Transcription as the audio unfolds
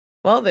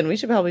Well, then we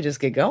should probably just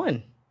get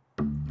going.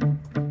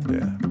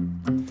 Yeah.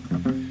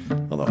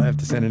 Although I have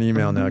to send an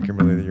email now,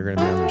 Kimberly, that you're going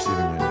to be on the receiving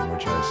end, in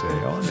which I say,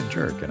 oh, I'm a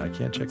jerk and I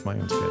can't check my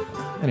own schedule.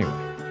 Anyway.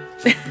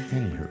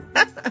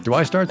 Anywho. Do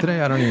I start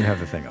today? I don't even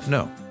have the thing up.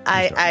 No.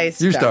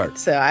 You start.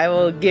 So I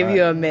will give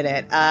you a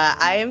minute.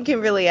 I am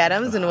Kimberly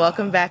Adams, and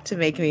welcome back to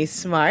Make Me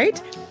Smart,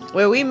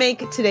 where we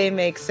make today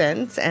make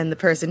sense, and the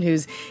person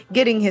who's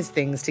getting his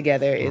things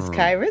together is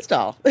Kai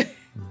Risdall.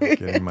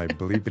 Getting my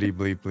bleepity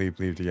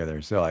bleep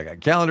together. So I got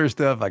calendar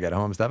stuff, I got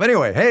home stuff.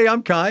 Anyway, hey,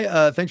 I'm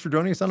Kai. Thanks for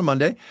joining us on a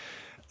Monday.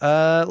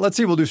 Let's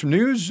see, we'll do some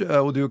news.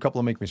 We'll do a couple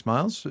of Make Me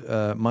Smiles.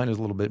 Mine is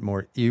a little bit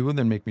more ew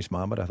than Make Me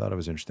Smile, but I thought it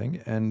was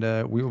interesting. And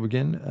we will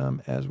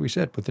begin, as we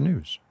said, with the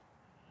news.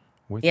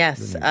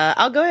 Yes,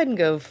 I'll go ahead and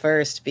go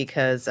first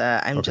because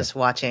I'm just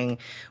watching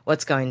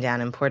what's going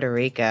down in Puerto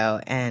Rico.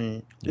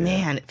 And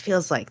man, it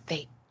feels like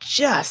they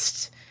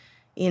just,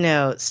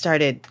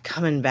 started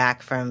coming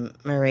back from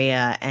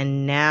Maria.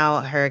 And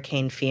now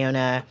Hurricane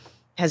Fiona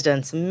has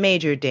done some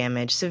major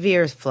damage,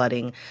 severe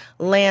flooding,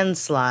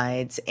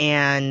 landslides,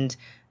 and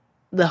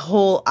the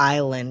whole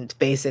island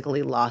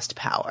basically lost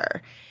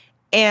power.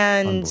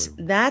 And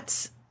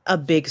that's a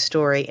big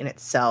story in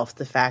itself,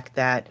 the fact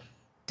that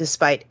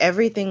despite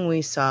everything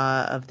we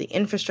saw of the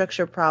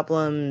infrastructure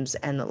problems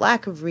and the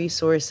lack of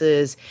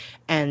resources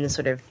and the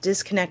sort of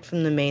disconnect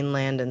from the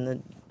mainland and the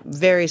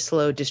very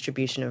slow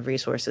distribution of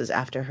resources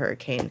after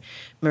Hurricane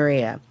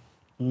Maria,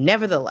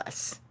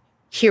 nevertheless,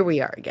 here we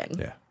are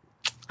again.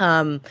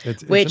 Yeah.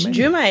 Which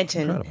drew my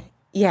attention.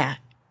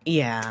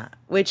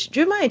 Which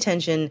drew my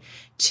attention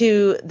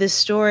to this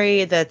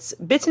story that's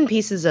bits and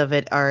pieces of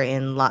it are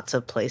in lots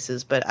of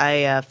places, but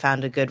I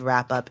found a good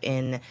wrap up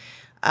in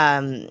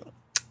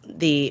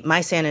the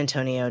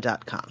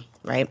mysanantonio.com,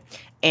 right?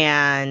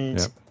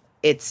 And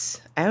it's,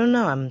 I don't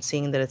know, I'm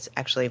seeing that it's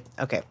actually,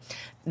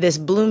 this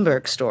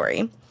Bloomberg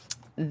story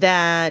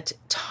that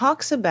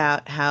talks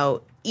about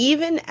how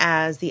even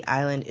as the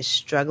island is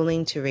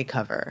struggling to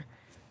recover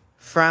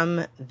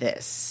from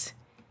this,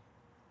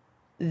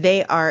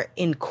 they are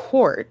in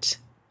court.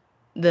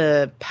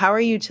 The power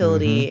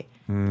utility,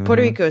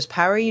 Puerto Rico's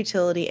power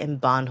utility and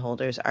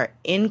bondholders are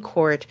in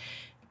court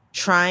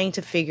trying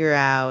to figure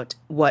out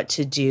what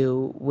to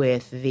do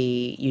with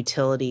the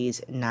utility's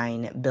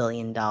 $9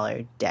 billion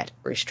debt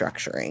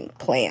restructuring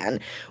plan,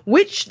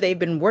 which they've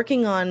been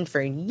working on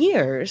for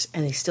years,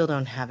 and they still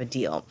don't have a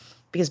deal.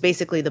 Because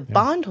basically the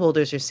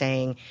bondholders are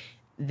saying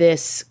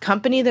this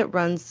company that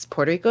runs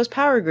Puerto Rico's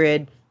power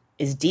grid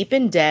is deep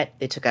in debt.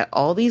 They took out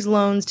all these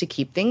loans to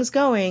keep things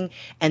going,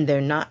 and they're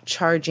not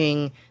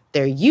charging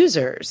their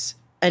users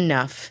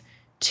enough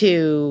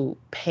to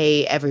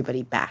pay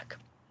everybody back.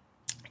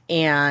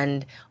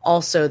 And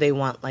also they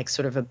want like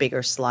sort of a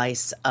bigger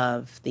slice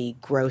of the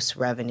gross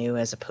revenue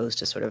as opposed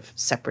to sort of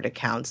separate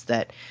accounts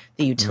that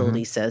the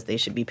utility says they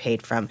should be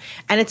paid from.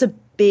 And it's a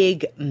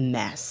big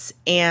mess.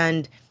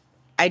 And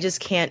I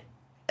just can't,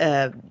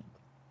 like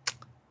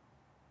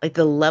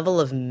the level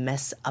of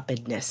mess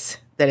upness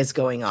that is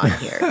going on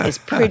here is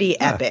pretty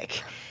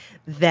epic.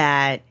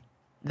 That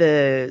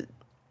the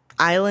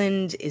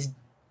island is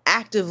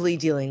actively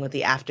dealing with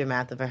the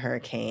aftermath of a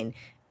hurricane,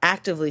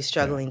 actively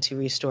struggling to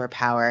restore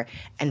power,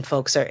 and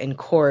folks are in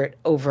court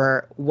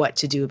over what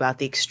to do about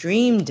the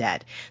extreme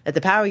debt that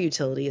the power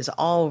utility is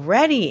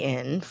already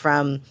in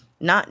from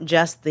not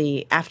just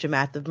the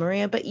aftermath of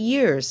Maria, but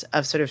years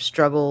of sort of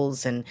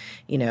struggles and,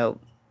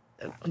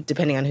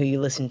 depending on who you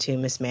listen to,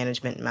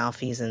 mismanagement and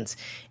malfeasance.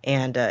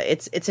 And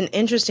it's an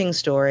interesting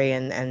story,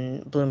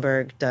 and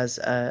Bloomberg does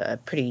a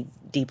pretty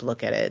deep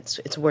look at it.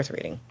 It's worth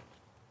reading.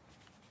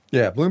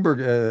 Yeah,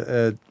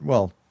 Bloomberg,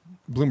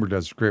 Bloomberg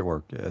does great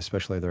work,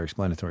 especially their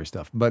explanatory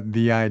stuff. But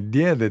the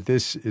idea that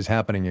this is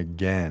happening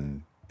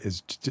again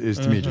is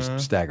to me just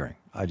staggering.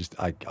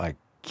 I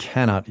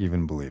cannot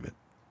even believe it.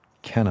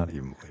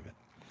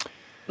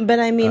 But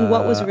I mean,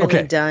 what was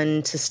really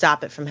done to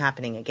stop it from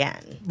happening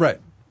again?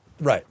 Right.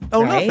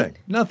 Oh, right?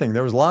 Nothing.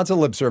 There was lots of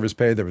lip service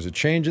paid. There was a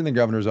change in the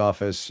governor's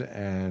office,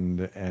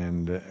 and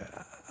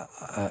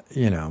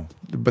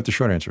but the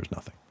short answer is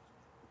nothing.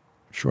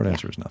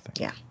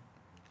 Yeah.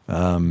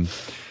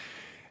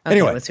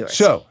 Anyway, what's yours?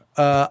 So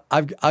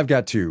I've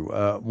got two.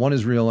 One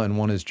is real and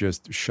one is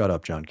just shut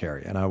up, John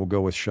Kerry. And I will go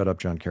with shut up,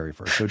 John Kerry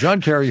first. So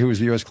John Kerry, who is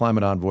the U.S.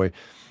 climate envoy,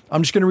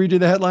 I'm just going to read you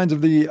the headlines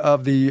of the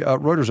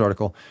Reuters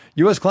article.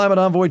 U.S. climate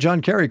envoy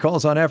John Kerry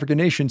calls on African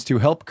nations to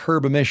help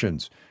curb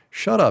emissions.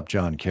 Shut up,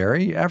 John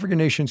Kerry. African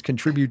nations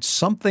contribute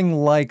something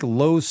like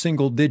low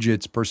single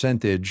digits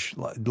percentage,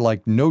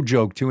 like no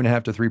joke,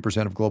 2.5 to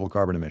 3% of global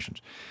carbon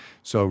emissions.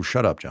 So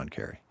shut up, John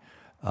Kerry.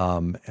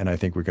 And I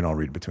think we can all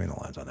read between the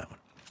lines on that one.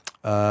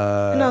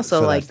 And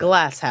also, like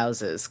glass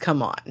houses.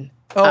 Come on.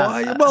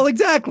 Well,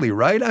 exactly,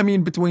 right? I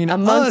mean, between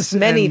amongst us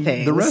many and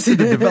things, the rest of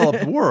the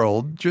developed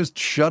world, just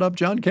shut up,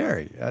 John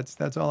Kerry.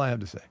 That's all I have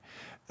to say.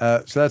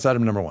 So that's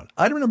item number one.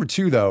 Item number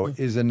two, though,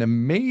 is an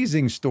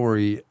amazing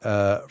story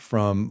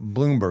from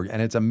Bloomberg,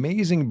 and it's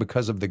amazing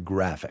because of the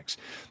graphics.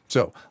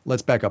 So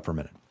let's back up for a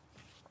minute.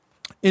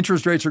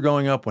 Interest rates are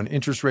going up. When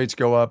interest rates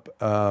go up,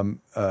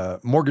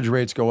 mortgage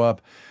rates go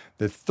up.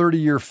 The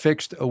 30-year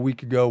fixed a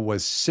week ago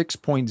was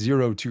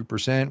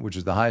 6.02%, which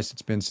is the highest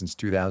it's been since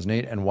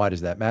 2008. And why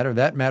does that matter?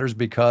 That matters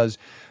because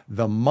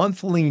the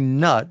monthly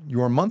nut,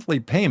 your monthly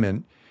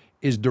payment,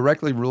 is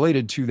directly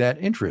related to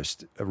that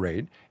interest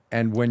rate.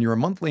 And when your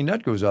monthly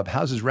nut goes up,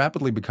 houses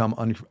rapidly become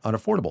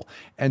unaffordable.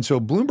 And so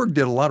Bloomberg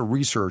did a lot of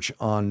research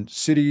on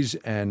cities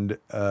and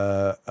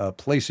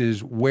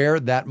places where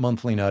that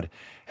monthly nut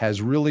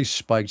has really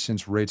spiked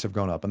since rates have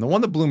gone up. And the one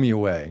that blew me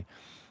away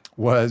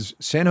was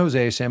San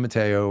Jose, San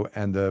Mateo,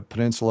 and the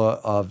peninsula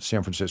of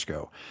San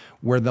Francisco,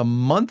 where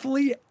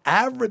the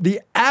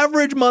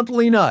average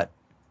monthly nut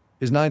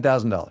is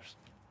 $9,000. I'm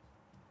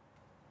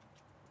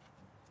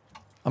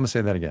going to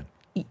say that again.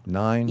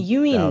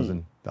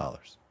 $9,000.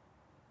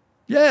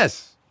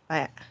 Yes.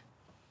 That's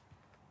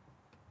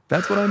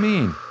what I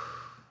mean.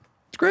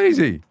 It's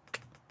crazy.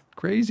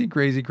 Crazy,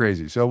 crazy,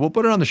 crazy. So we'll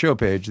put it on the show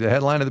page. The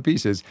headline of the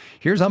piece is,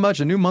 here's how much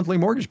a new monthly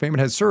mortgage payment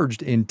has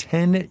surged in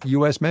 10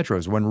 U.S.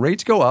 metros. When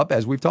rates go up,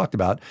 as we've talked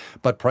about,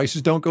 but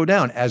prices don't go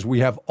down, as we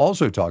have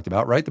also talked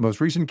about, right? The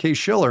most recent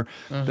Case-Shiller,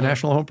 the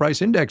National Home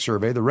Price Index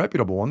survey, the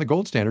reputable one, the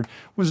gold standard,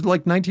 was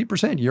like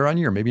 19% year on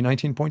year, maybe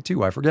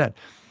 19.2, I forget.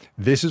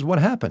 This is what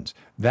happens.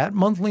 That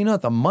monthly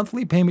nut, the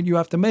monthly payment you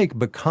have to make,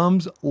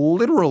 becomes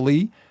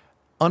literally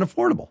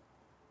unaffordable,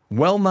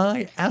 well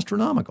nigh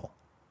astronomical.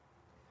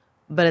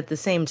 But at the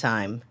same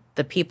time,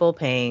 the people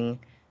paying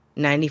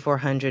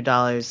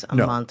 $9,400 a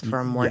month for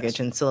a mortgage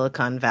in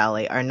Silicon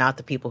Valley are not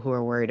the people who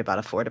are worried about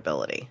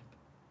affordability.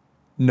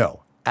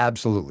 No,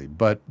 absolutely.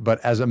 But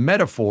as a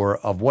metaphor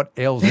of what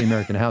ails the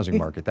American housing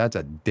market, that's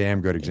a damn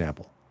good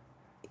example.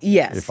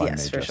 Yes,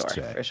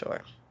 for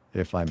sure.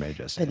 If I may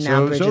just say. But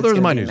now Bridget's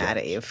there's my be news. Mad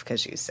at you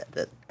because you said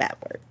that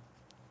word.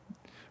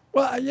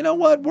 Well, you know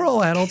what? We're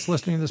all adults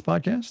listening to this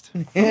podcast. I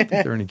don't think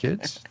there are any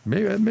kids.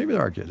 Maybe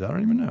there are kids. I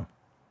don't even know.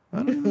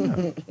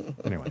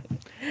 Anyway,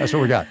 that's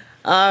what we got.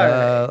 All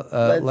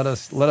right. Let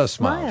us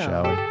smile,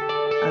 shall we?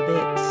 A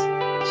bit,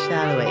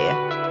 shall we?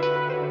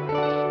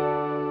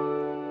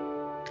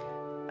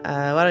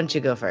 Why don't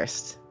you go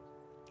first?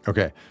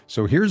 Okay,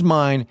 so here's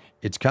mine.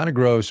 It's kind of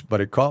gross,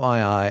 but it caught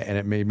my eye, and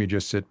it made me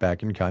just sit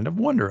back and kind of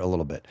wonder a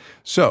little bit.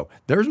 So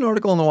there's an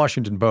article in the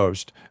Washington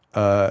Post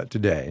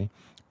today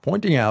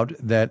pointing out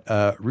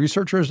that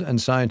researchers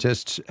and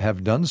scientists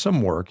have done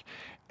some work,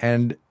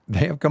 and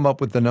they have come up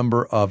with the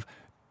number of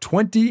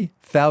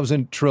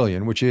 20,000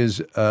 trillion, which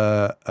is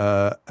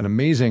an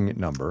amazing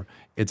number.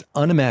 It's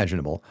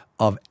unimaginable,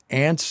 of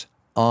ants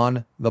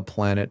on the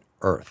planet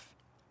Earth.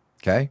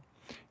 Okay?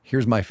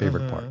 Here's my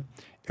favorite part.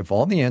 If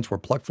all the ants were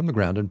plucked from the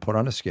ground and put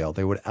on a scale,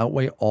 they would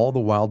outweigh all the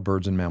wild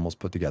birds and mammals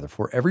put together.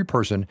 For every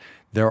person,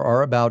 there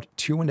are about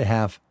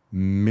 2.5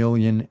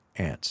 million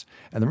ants.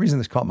 And the reason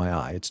this caught my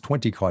eye, it's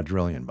 20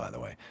 quadrillion, by the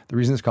way. The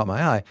reason this caught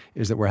my eye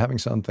is that we're having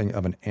something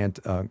of an ant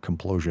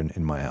complosion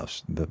in my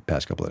house the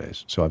past couple of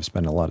days. So I've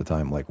spent a lot of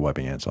time like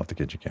wiping ants off the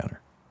kitchen counter,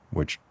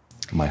 which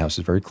my house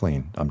is very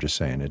clean. I'm just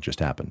saying it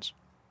just happens.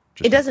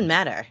 It doesn't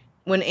matter.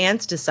 When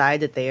ants decide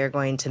that they are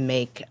going to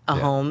make a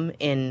home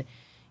in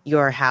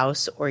your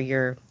house or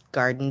your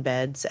garden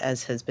beds,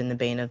 as has been the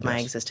bane of my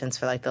existence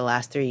for like the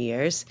last 3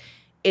 years,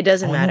 it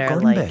doesn't matter.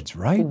 Garden like beds,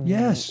 right?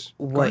 Yes.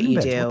 What garden you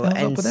beds. do, what the hell's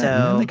and up with so that?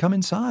 And then they come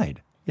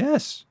inside.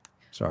 Yes.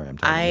 Sorry, I'm.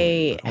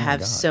 I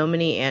have so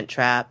many ant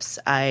traps.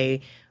 I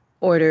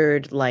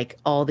ordered like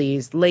all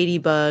these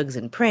ladybugs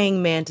and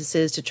praying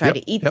mantises to try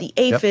to eat the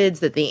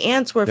aphids that the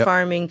ants were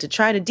farming to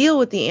try to deal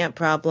with the ant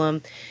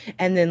problem.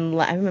 And then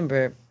I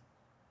remember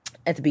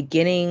at the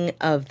beginning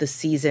of the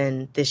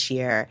season this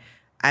year,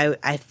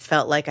 I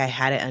felt like I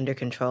had it under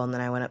control. And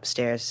then I went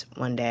upstairs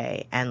one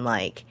day and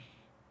like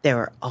there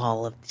were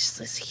all of just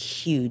this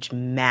huge,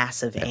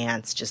 massive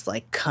ants just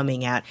like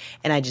coming out.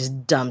 And I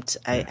just dumped,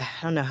 I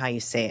don't know how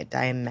you say it,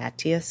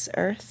 diatomaceous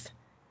earth.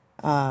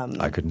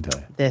 I couldn't tell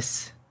you.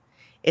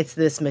 It's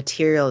this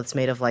material that's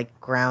made of like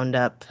ground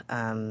up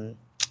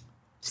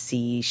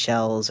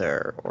seashells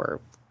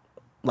or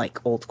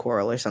like old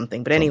coral or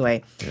something. But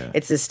anyway,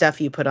 it's this stuff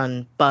you put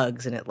on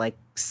bugs and it like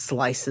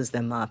slices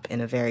them up in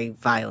a very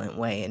violent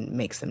way and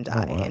makes them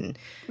die. Oh, wow. And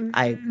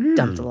I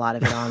dumped a lot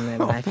of it on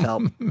them and I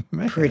felt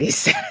pretty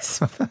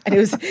satisfied.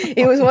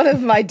 It was one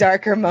of my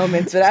darker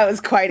moments, but I was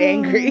quite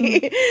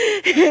angry.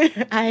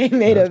 I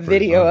made a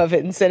video of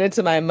it and sent it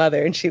to my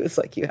mother and she was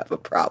like, "You have a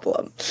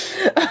problem."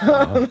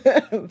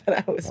 But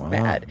I was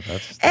mad.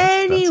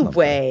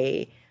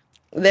 Anyway,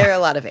 there are a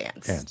lot of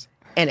ants.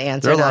 And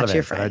ants are not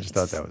your friends. I just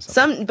thought that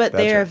was but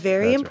they are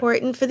very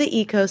important for the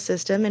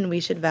ecosystem, and we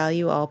should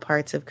value all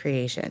parts of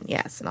creation.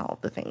 Yes, and all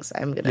the things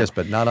I'm going to. Yes,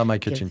 but not on my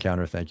kitchen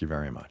counter. Thank you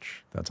very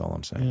much. That's all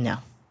I'm saying. No.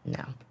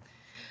 Yeah.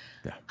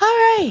 All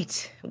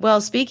right.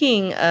 Well,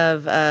 speaking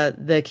of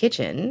the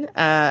kitchen,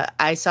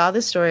 I saw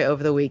this story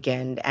over the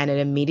weekend, and it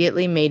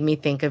immediately made me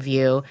think of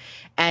you.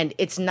 And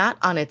it's not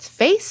on its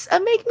face a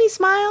make me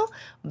smile,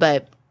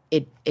 but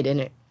it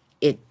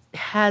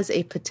has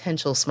a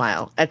potential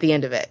smile at the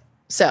end of it.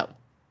 So.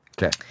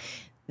 Okay.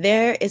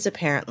 There is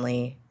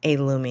apparently a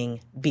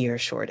looming beer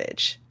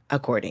shortage,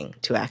 according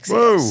to Axios.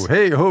 Whoa,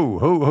 hey, ho,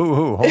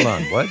 hold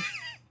on, what?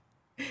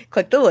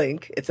 Click the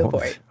link. It's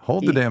important.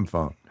 Hold the damn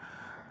phone.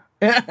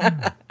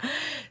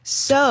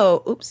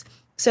 So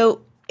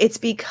it's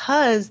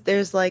because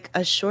there's like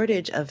a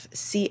shortage of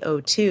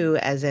CO2,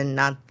 as in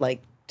not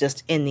like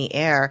just in the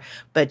air,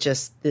 but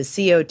just the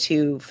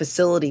CO2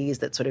 facilities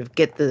that sort of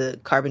get the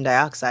carbon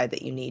dioxide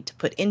that you need to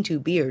put into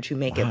beer to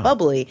make it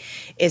bubbly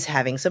is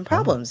having some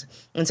problems.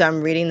 And so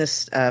I'm reading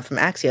this from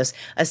Axios.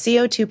 A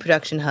CO2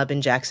 production hub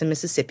in Jackson,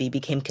 Mississippi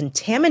became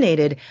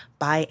contaminated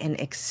by an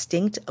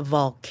extinct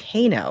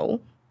volcano,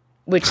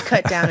 which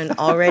cut down an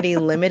already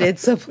limited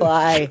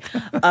supply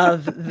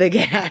of the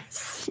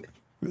gas.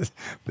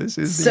 This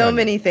is so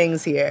many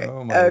things here.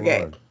 Oh my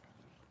Lord.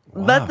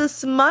 Wow. But the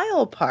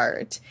smile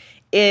part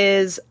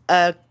is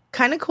a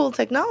kind of cool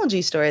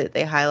technology story that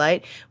they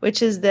highlight,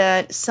 which is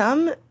that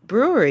some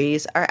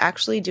breweries are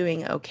actually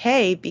doing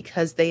okay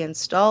because they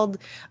installed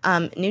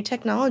new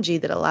technology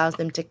that allows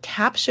them to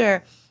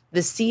capture the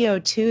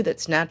CO2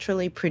 that's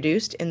naturally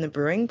produced in the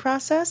brewing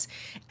process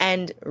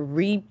and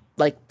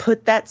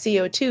put that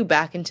CO2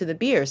 back into the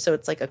beer. So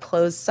it's like a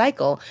closed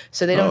cycle,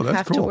 so they don't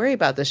have to worry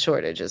about the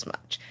shortage as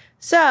much.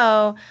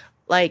 So,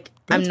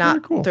 I'm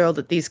not thrilled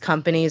that these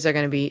companies are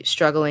going to be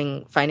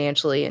struggling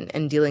financially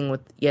and dealing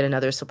with yet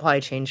another supply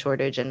chain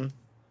shortage. And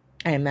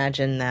I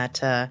imagine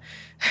that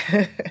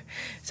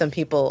some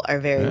people are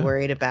very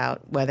worried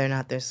about whether or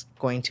not there's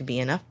going to be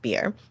enough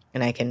beer.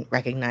 And I can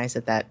recognize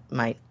that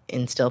might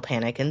instill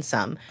panic in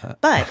some.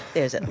 But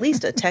there's at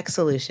least a tech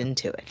solution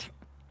to it.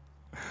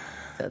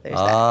 So there's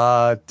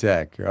that.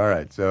 Tech. All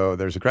right. So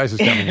there's a crisis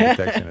coming and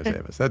tech's going to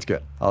save us. That's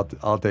good. I'll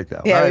take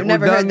that. Yeah, All right, we've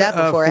never heard that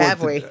before,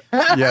 have we?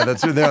 Yeah,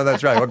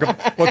 that's right.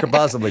 What could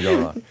possibly go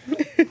wrong?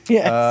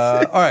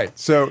 Yes. All right.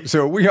 So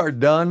we are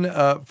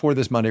done for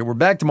this Monday. We're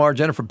back tomorrow.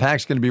 Jennifer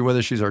Pack's going to be with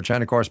us. She's our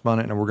China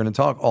correspondent, and we're going to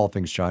talk all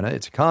things China.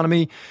 Its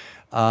economy,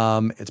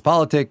 its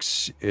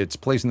politics, its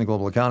place in the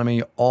global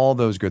economy, all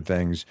those good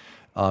things,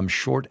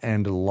 short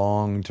and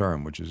long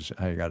term, which is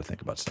how you got to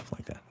think about stuff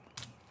like that.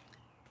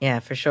 Yeah,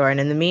 for sure.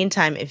 And in the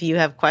meantime, if you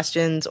have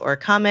questions or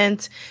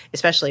comments,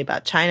 especially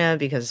about China,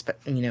 because,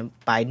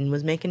 Biden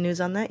was making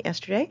news on that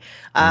yesterday,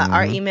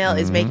 our email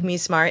is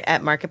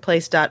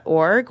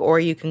makemesmart@marketplace.org, or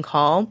you can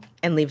call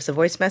and leave us a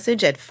voice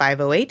message at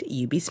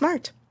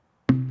 508-YOU-BE-SMART.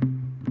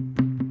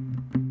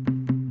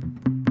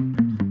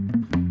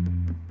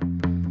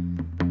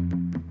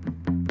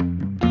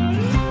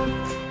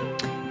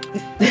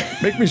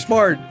 Make Me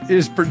Smart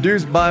is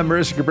produced by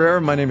Marissa Cabrera.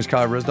 My name is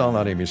Kyle Risdall,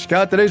 not Amy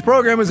Scott. Today's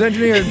program was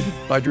engineered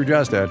by Drew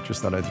Jostad.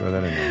 Just thought I'd throw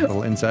that in there. A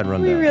little inside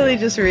rundown. We really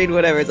just read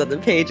whatever's on the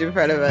page in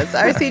front of us.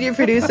 Our senior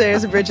producer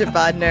is Bridget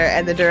Bodner,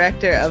 and the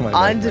director of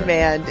On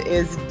Demand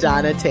is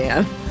Donna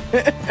Tam.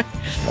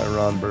 By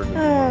Ron Burton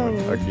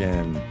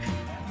again.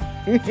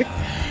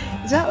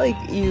 It's not like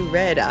you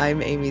read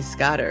I'm Amy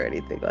Scott or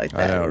anything like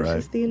that. I know, right?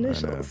 It's just the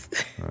initials.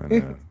 I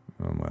know.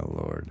 Oh, my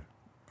Lord.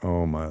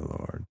 Oh, my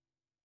Lord.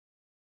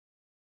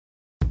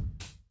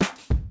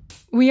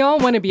 We all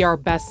want to be our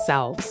best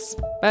selves,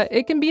 but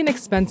it can be an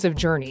expensive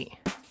journey.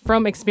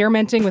 From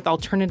experimenting with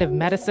alternative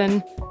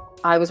medicine.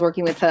 I was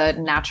working with a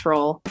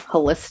natural,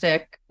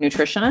 holistic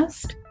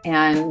nutritionist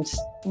and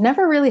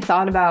never really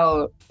thought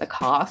about the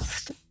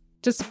cost.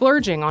 To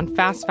splurging on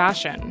fast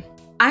fashion.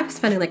 I'm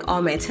spending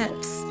all my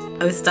tips.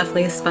 I was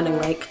definitely spending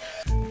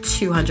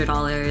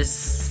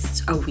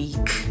 $200 a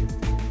week.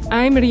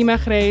 I'm Rima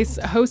Jerez,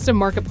 host of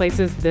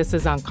Marketplace's This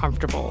Is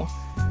Uncomfortable.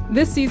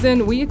 This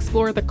season, we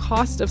explore the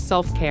cost of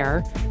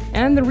self-care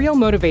and the real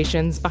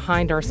motivations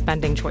behind our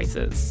spending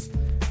choices.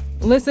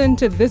 Listen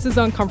to This Is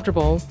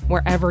Uncomfortable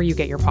wherever you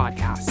get your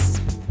podcasts.